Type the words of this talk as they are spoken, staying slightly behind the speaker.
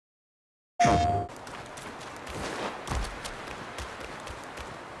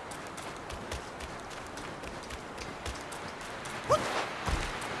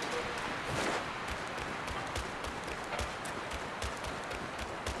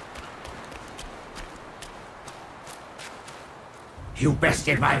You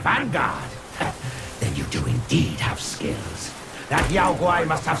bested my vanguard. Then you do indeed have skills. That Yao Guai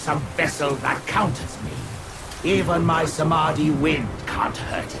must have some vessel that counters me. Even my Samadhi wind can't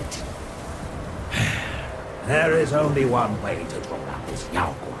hurt it. There is only one way to draw out this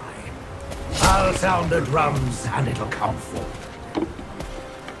Yao Guai. I'll sound the drums and it'll come forward.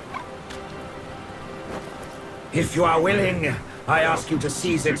 If you are willing, I ask you to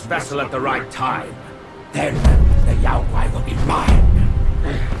seize its vessel at the right time. Then the Yao Guai will be mine.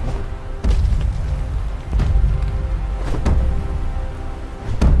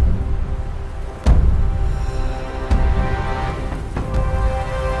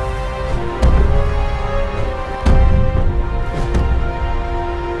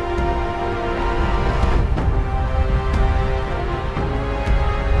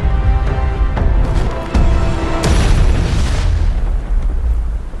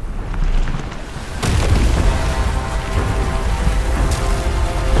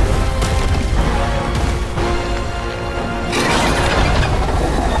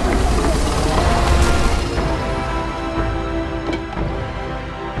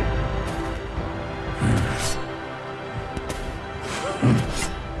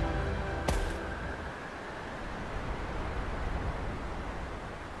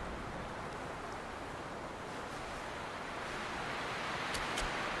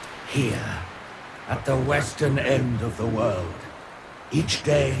 Here, at the western end of the world, each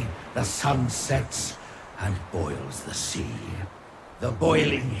day the sun sets and boils the sea. The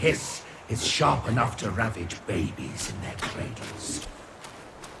boiling hiss is sharp enough to ravage babies in their cradles.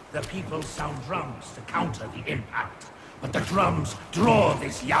 The people sound drums to counter the impact, but the drums draw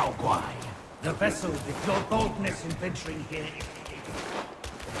this Yao Guai. The vessel with your boldness in venturing here is capable.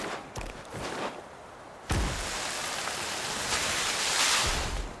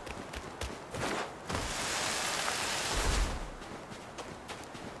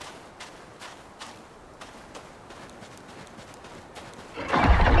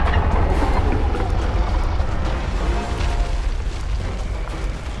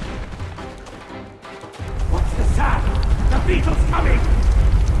 Beetle's coming!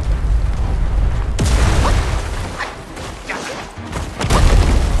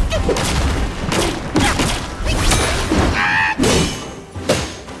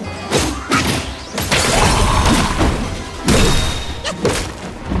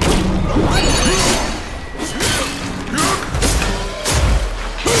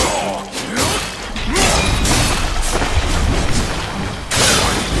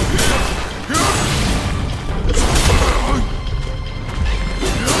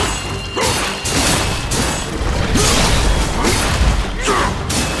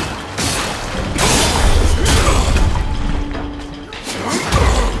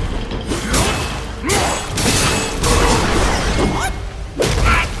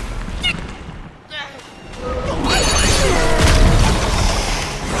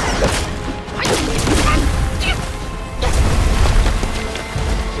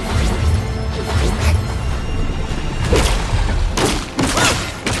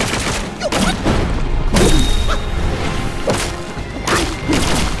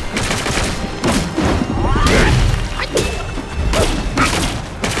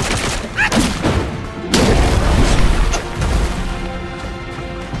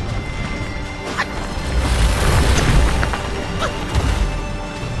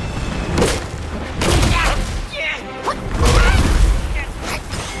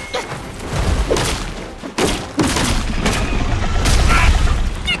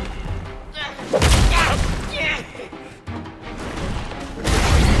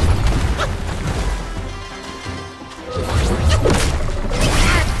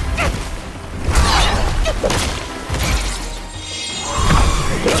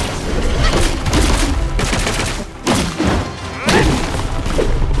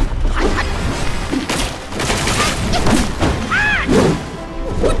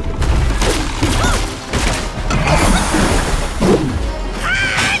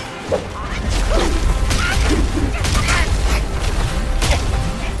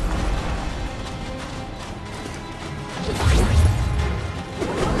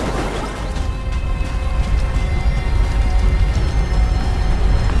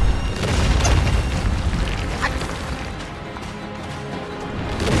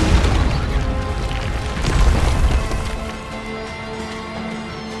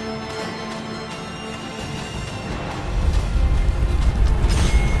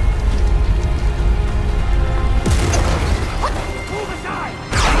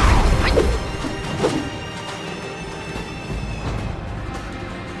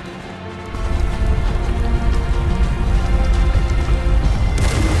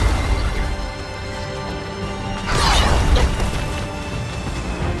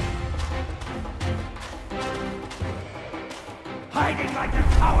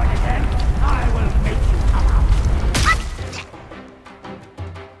 act a coward again, I will make you come out.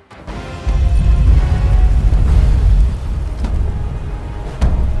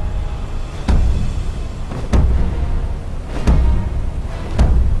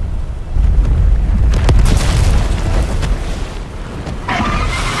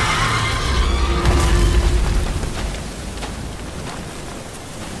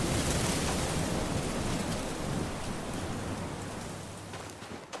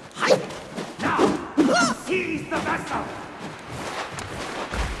 Seize the vessel!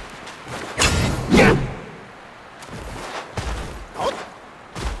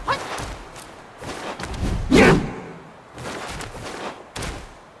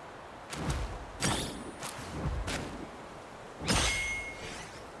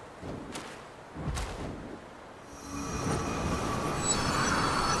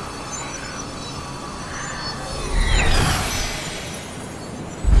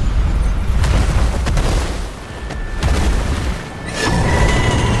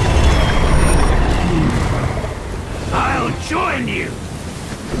 Join you!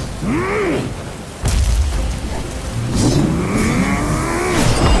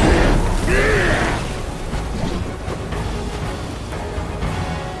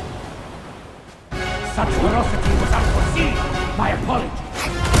 Such ferocity was unforeseen. My apologies.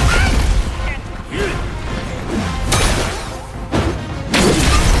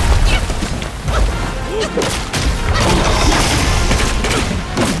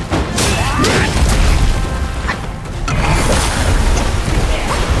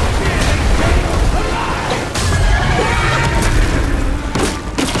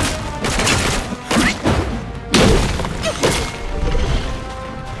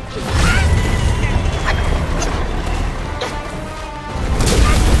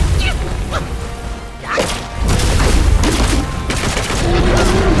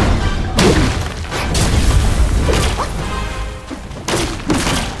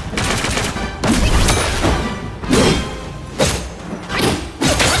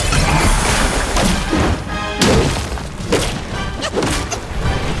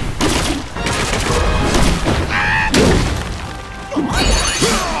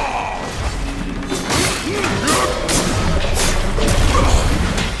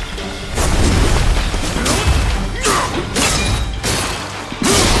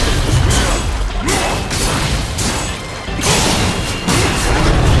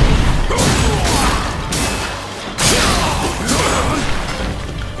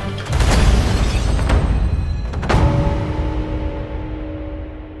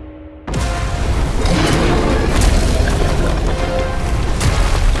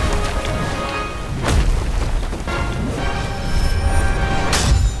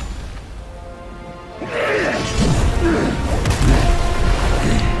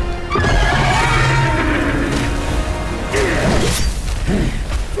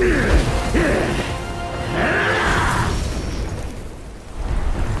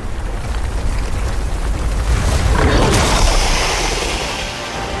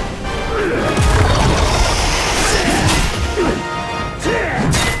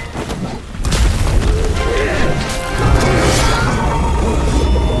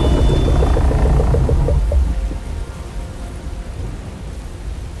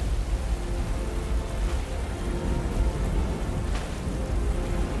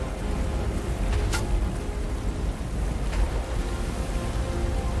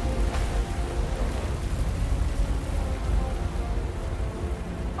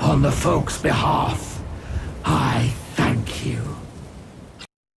 On the folk's behalf,